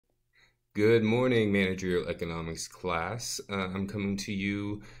Good morning, managerial economics class. I'm coming to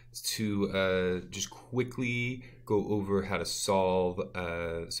you to just quickly go over how to solve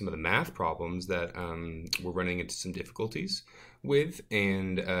some of the math problems that we're running into some difficulties with,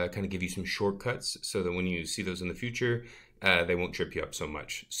 and kind of give you some shortcuts so that when you see those in the future, they won't trip you up so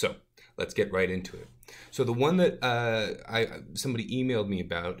much. So let's get right into it. So the one that somebody emailed me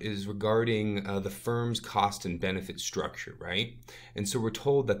about is regarding the firm's cost and benefit structure, right? And so we're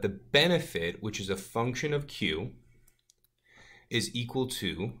told that the benefit, which is a function of Q, is equal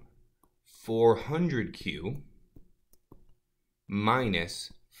to 400Q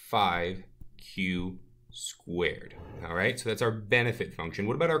minus 5Q squared. All right, so that's our benefit function.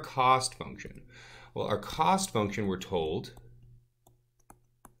 What about our cost function? Well, our cost function, we're told,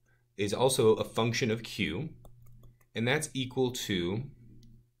 is also a function of Q, and that's equal to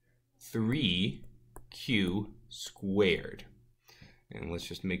 3Q squared. And let's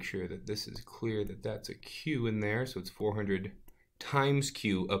just make sure that this is clear that that's a Q in there. So it's 400 times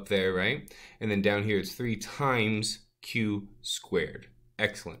Q up there, right? And then down here it's 3 times Q squared.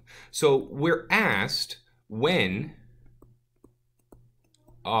 Excellent. So we're asked, when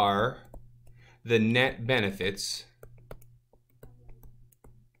are the net benefits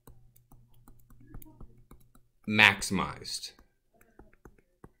maximized?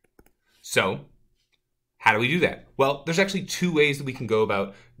 So how do we do that? Well, there's actually two ways that we can go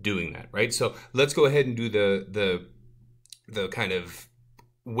about doing that, right? So let's go ahead and do the kind of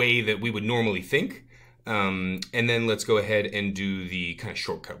way that we would normally think, and then let's go ahead and do the kind of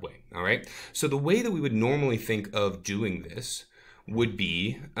shortcut way. All right. So the way that we would normally think of doing this would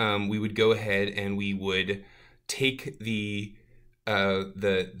be we would go ahead and we would take the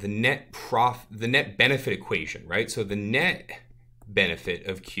net benefit equation, right? So the net benefit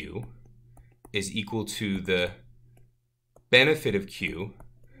of Q is equal to the benefit of Q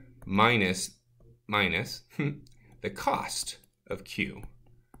minus the cost of Q,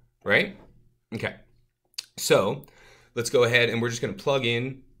 right? Okay, so let's go ahead and we're just going to plug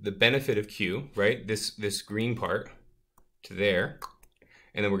in the benefit of Q, right? This green part to there,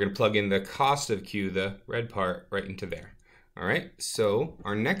 and then we're going to plug in the cost of Q, the red part, right into there. All right, so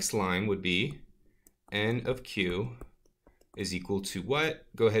our next line would be N of Q is equal to what?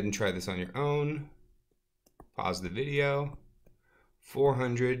 Go ahead and try this on your own. Pause the video.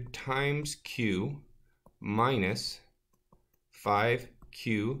 400 times Q minus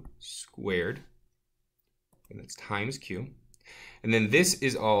 5Q squared. And that's times Q. And then this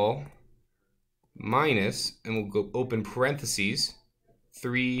is all minus, and we'll go open parentheses,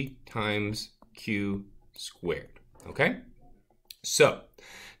 3 times Q squared. Okay? So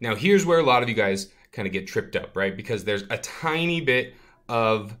now here's where a lot of you guys kind of get tripped up, right? Because there's a tiny bit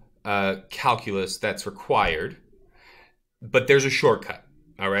of calculus that's required, but there's a shortcut,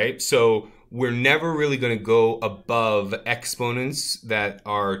 all right? So we're never really going to go above exponents that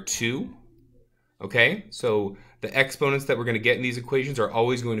are 2, okay? So the exponents that we're going to get in these equations are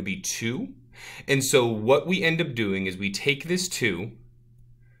always going to be 2. And so what we end up doing is we take this 2,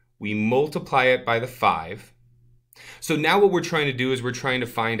 we multiply it by the 5. So now what we're trying to do is we're trying to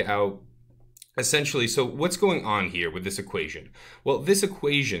find out essentially, so what's going on here with this equation? Well, this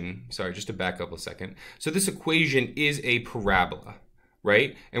equation, sorry, just to back up a second. So this equation is a parabola,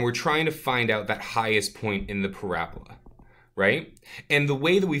 right? And we're trying to find out that highest point in the parabola, right? And the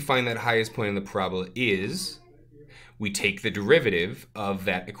way that we find that highest point in the parabola is we take the derivative of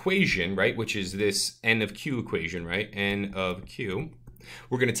that equation, right? Which is this N of Q equation, right? N of Q.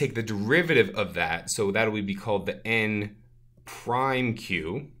 We're going to take the derivative of that. So that would be called the N prime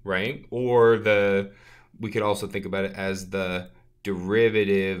Q, right? Or we could also think about it as the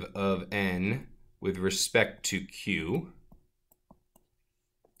derivative of N with respect to Q.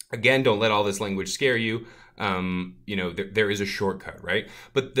 Again, don't let all this language scare you. You know, there is a shortcut, right?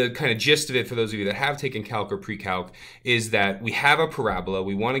 But the kind of gist of it, for those of you that have taken calc or pre-calc, is that we have a parabola.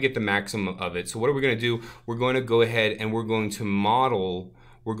 We want to get the maximum of it. So what are we going to do? We're going to go ahead and we're going to model,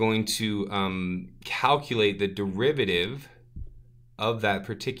 we're going to calculate the derivative of that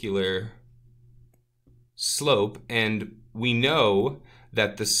particular slope. And we know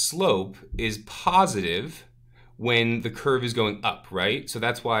that the slope is positive when the curve is going up, right? So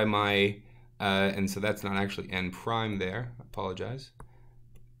that's why my, and so that's not actually N prime there. I apologize.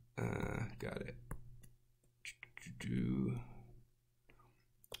 Got it.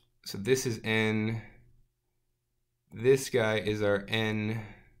 So this is N. This guy is our N.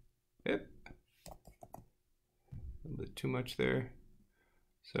 Yep. A little bit too much there.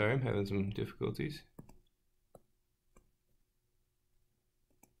 Sorry, I'm having some difficulties.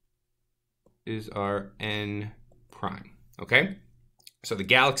 Is our N prime, okay? So the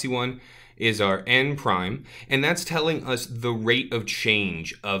galaxy one is our n prime, and that's telling us the rate of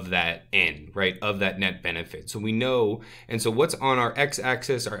change of that n, right, of that net benefit. So we know, and so what's on our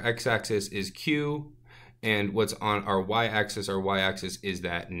x-axis is q, and what's on our y-axis is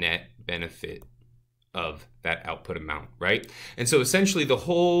that net benefit of that output amount, right? And so essentially the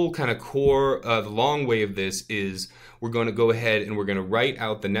whole kind of core, the long way of this is we're going to go ahead and we're going to write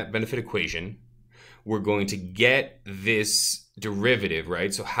out the net benefit equation. We're going to get this derivative,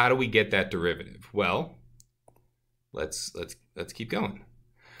 right? So how do we get that derivative? Well, let's keep going.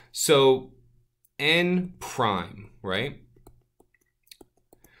 So n prime, right?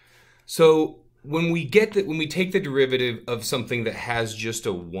 So when we take the derivative of something that has just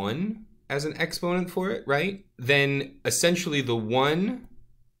a 1 as an exponent for it, right? Then essentially the 1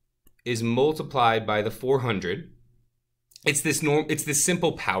 is multiplied by the 400. It's this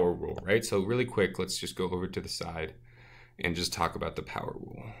simple power rule, right? So really quick, let's just go over to the side and just talk about the power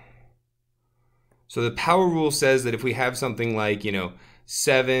rule. So the power rule says that if we have something like,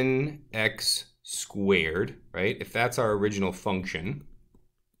 7x squared, right? If that's our original function,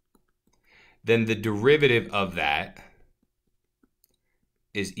 then the derivative of that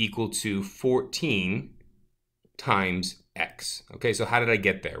is equal to 14 times x. Okay, so how did I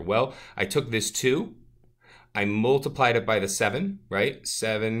get there? Well, I took this 2, I multiplied it by the 7, right?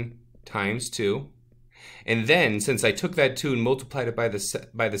 7 times 2. And then, since I took that 2 and multiplied it by the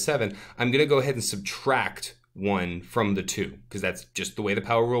 7, I'm going to go ahead and subtract 1 from the 2, because that's just the way the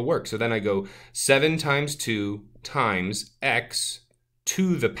power rule works. So then I go 7 times 2 times x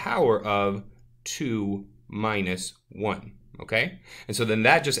to the power of 2 minus 1, okay? And so then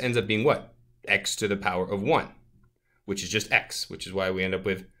that just ends up being what? X to the power of 1, which is just x, which is why we end up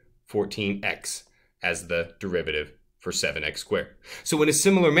with 14x as the derivative for 7x squared. So in a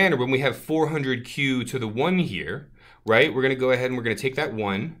similar manner, when we have 400q to the 1 here, right, we're going to go ahead and we're going to take that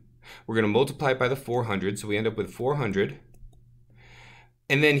 1, we're going to multiply it by the 400, so we end up with 400.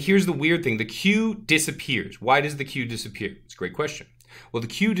 And then here's the weird thing, the q disappears. Why does the q disappear? It's a great question. Well, the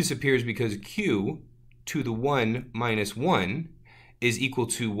q disappears because q to the 1 minus 1 is equal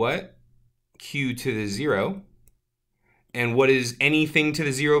to what? Q to the 0. And what is anything to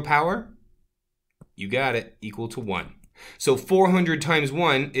the 0 power? You got it, equal to 1. So 400 times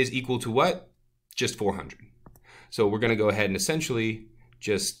 1 is equal to what? Just 400. So we're going to go ahead and essentially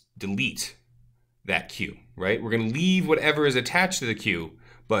just delete that q, right? We're going to leave whatever is attached to the q,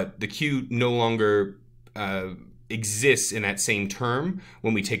 but the q no longer exists in that same term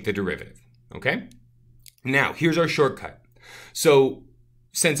when we take the derivative, okay? Now, here's our shortcut. So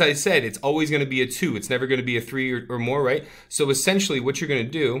since I said it's always going to be a 2, it's never going to be a 3 or more, right? So essentially what you're going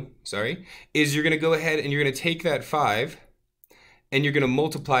to do, is you're going to go ahead and you're going to take that 5 and you're going to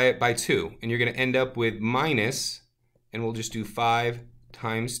multiply it by 2. And you're going to end up with minus, and we'll just do 5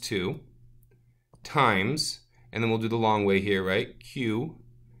 times 2 times, and then we'll do the long way here, right? Q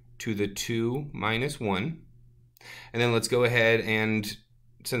to the 2 minus 1. And then let's go ahead and,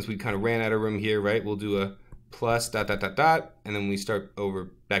 since we kind of ran out of room here, right, we'll do a plus dot dot dot dot, and then we start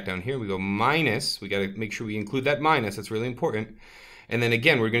over back down here, we go minus. We got to make sure we include that minus, that's really important. And then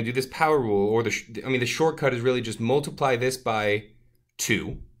again, we're going to do this power rule, or the shortcut is really just multiply this by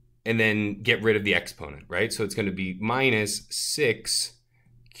 2 and then get rid of the exponent, right? So it's going to be minus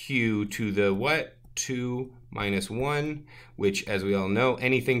 6q to the what? 2 minus 1, which, as we all know,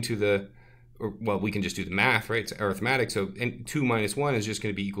 anything to the, well, we can just do the math, right? It's arithmetic, so 2 minus 1 is just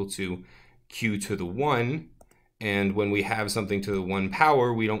going to be equal to q to the 1. And when we have something to the 1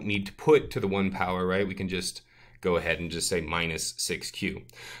 power, we don't need to put to the 1 power, right? We can just go ahead and just say minus 6q.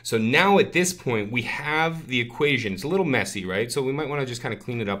 So now at this point, we have the equation. It's a little messy, right? So we might want to just kind of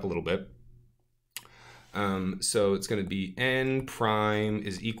clean it up a little bit. So it's going to be n prime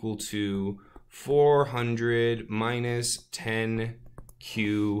is equal to 400 minus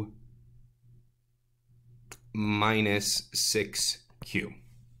 10q minus 6q.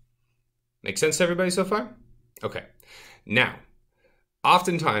 Make sense to everybody so far? Okay. Now,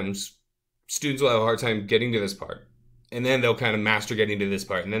 oftentimes, students will have a hard time getting to this part, and then they'll kind of master getting to this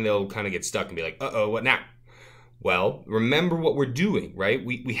part, and then they'll kind of get stuck and be like, uh-oh, what now? Well, remember what we're doing, right?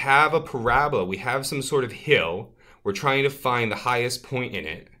 We have a parabola. We have some sort of hill. We're trying to find the highest point in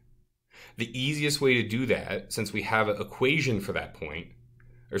it. The easiest way to do that, since we have an equation for that point,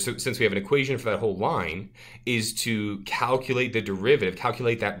 or since we have an equation for that whole line, is to calculate the derivative,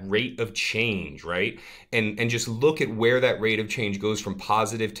 calculate that rate of change, right? And just look at where that rate of change goes from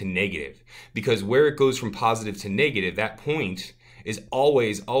positive to negative. Because where it goes from positive to negative, that point is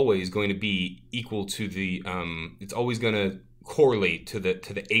always going to be equal to the, it's always going to correlate to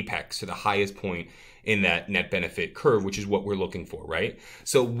the apex, to the highest point in that net benefit curve, which is what we're looking for, right?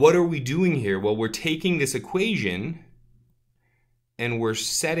 So what are we doing here? Well, we're taking this equation and we're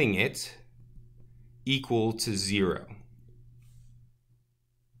setting it equal to 0.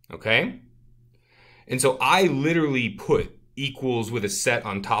 Okay? And so I literally put equals with a set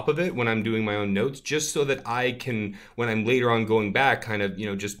on top of it when I'm doing my own notes, just so that I can, when I'm later on going back, kind of,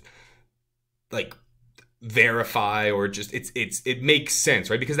 just like verify, or just it makes sense,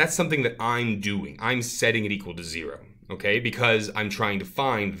 right? Because that's something that I'm doing. I'm setting it equal to 0, okay? Because I'm trying to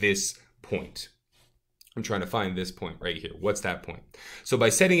find this point. I'm trying to find this point right here. What's that point? So by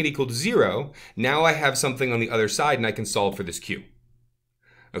setting it equal to 0, now I have something on the other side and I can solve for this q.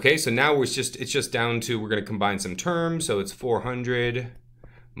 Okay, so now it's just down to, we're going to combine some terms. So it's 400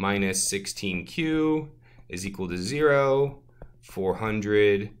 minus 16q is equal to 0.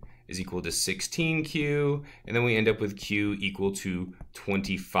 400 is equal to 16q, and then we end up with q equal to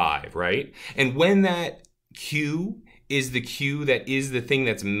 25, right? And when that q is the q that is the thing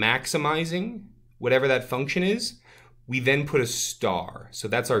that's maximizing whatever that function is, we then put a star. So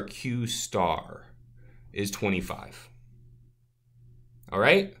that's our q star is 25. All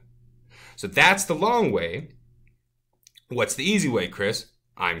right? So that's the long way. What's the easy way, Chris?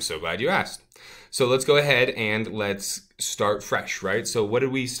 I'm so glad you asked. So let's go ahead and let's start fresh, right? So what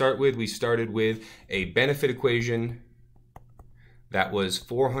did we start with? We started with a benefit equation that was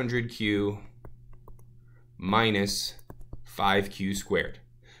 400q minus 5q squared.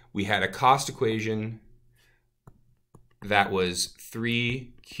 We had a cost equation that was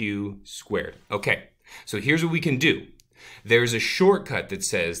 3q squared. Okay, so here's what we can do. There's a shortcut that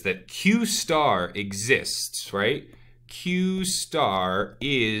says that q star exists, right? Q star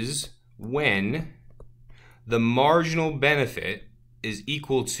is when the marginal benefit is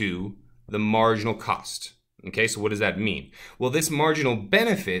equal to the marginal cost. Okay, so what does that mean? Well, this marginal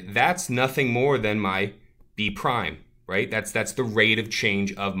benefit, that's nothing more than my B prime, right? That's the rate of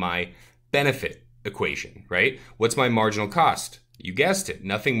change of my benefit equation, right? What's my marginal cost? You guessed it,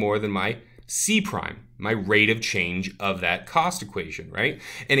 nothing more than my C prime, my rate of change of that cost equation, right?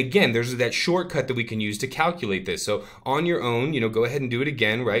 And again, there's that shortcut that we can use to calculate this. So on your own, go ahead and do it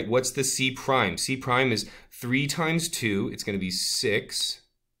again, right? What's the C prime? C prime is 3 times 2. It's going to be 6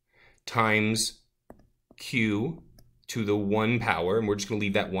 times Q to the 1 power, and we're just going to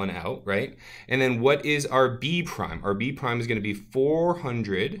leave that 1 out, right? And then what is our B prime? Our B prime is going to be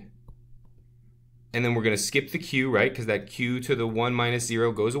 400, and then we're going to skip the Q, right? Because that Q to the 1 minus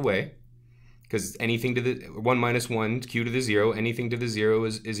 0 goes away. Because anything to the 1 minus 1, q to the 0, anything to the 0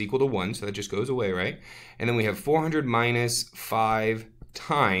 is equal to 1, so that just goes away, right? And then we have 400 minus 5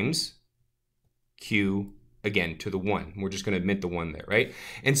 times q, again, to the 1. We're just going to omit the 1 there, right?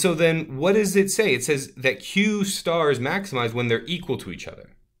 And so then what does it say? It says that q star is maximized when they're equal to each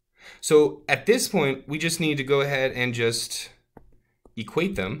other. So at this point, we just need to go ahead and just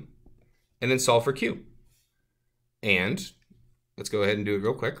equate them and then solve for q. And let's go ahead and do it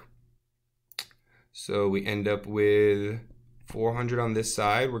real quick. So we end up with 400 on this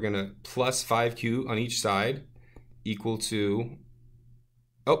side. We're going to plus 5q on each side equal to,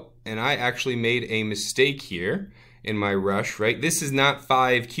 oh, and I actually made a mistake here in my rush, right? This is not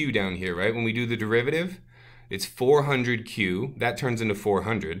 5q down here, right? When we do the derivative, it's 400q. That turns into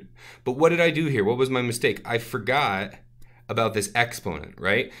 400. But what did I do here? What was my mistake? I forgot about this exponent,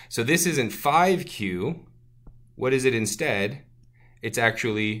 right? So this isn't 5q. What is it instead? It's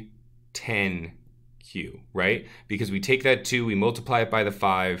actually 10q, right? Because we take that 2, we multiply it by the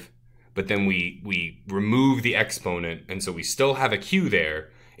 5, but then we remove the exponent, and so we still have a q there.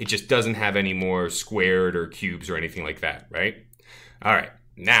 It just doesn't have any more squared or cubes or anything like that, right? All right,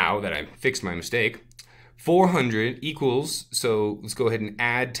 now that I fixed my mistake, 400 equals, so let's go ahead and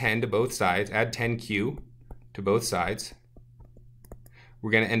add 10 to both sides, add 10q to both sides.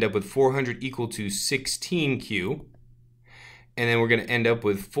 We're going to end up with 400 equal to 16q. And then we're going to end up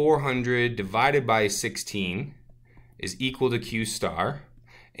with 400 divided by 16 is equal to q star.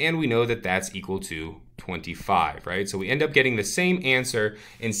 And we know that that's equal to 25, right? So we end up getting the same answer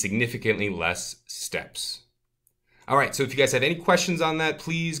in significantly less steps. All right, so if you guys have any questions on that,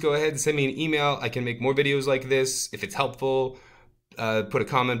 please go ahead and send me an email. I can make more videos like this. If it's helpful, put a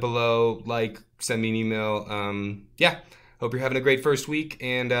comment below, send me an email. Yeah, hope you're having a great first week,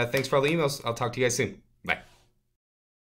 and thanks for all the emails. I'll talk to you guys soon.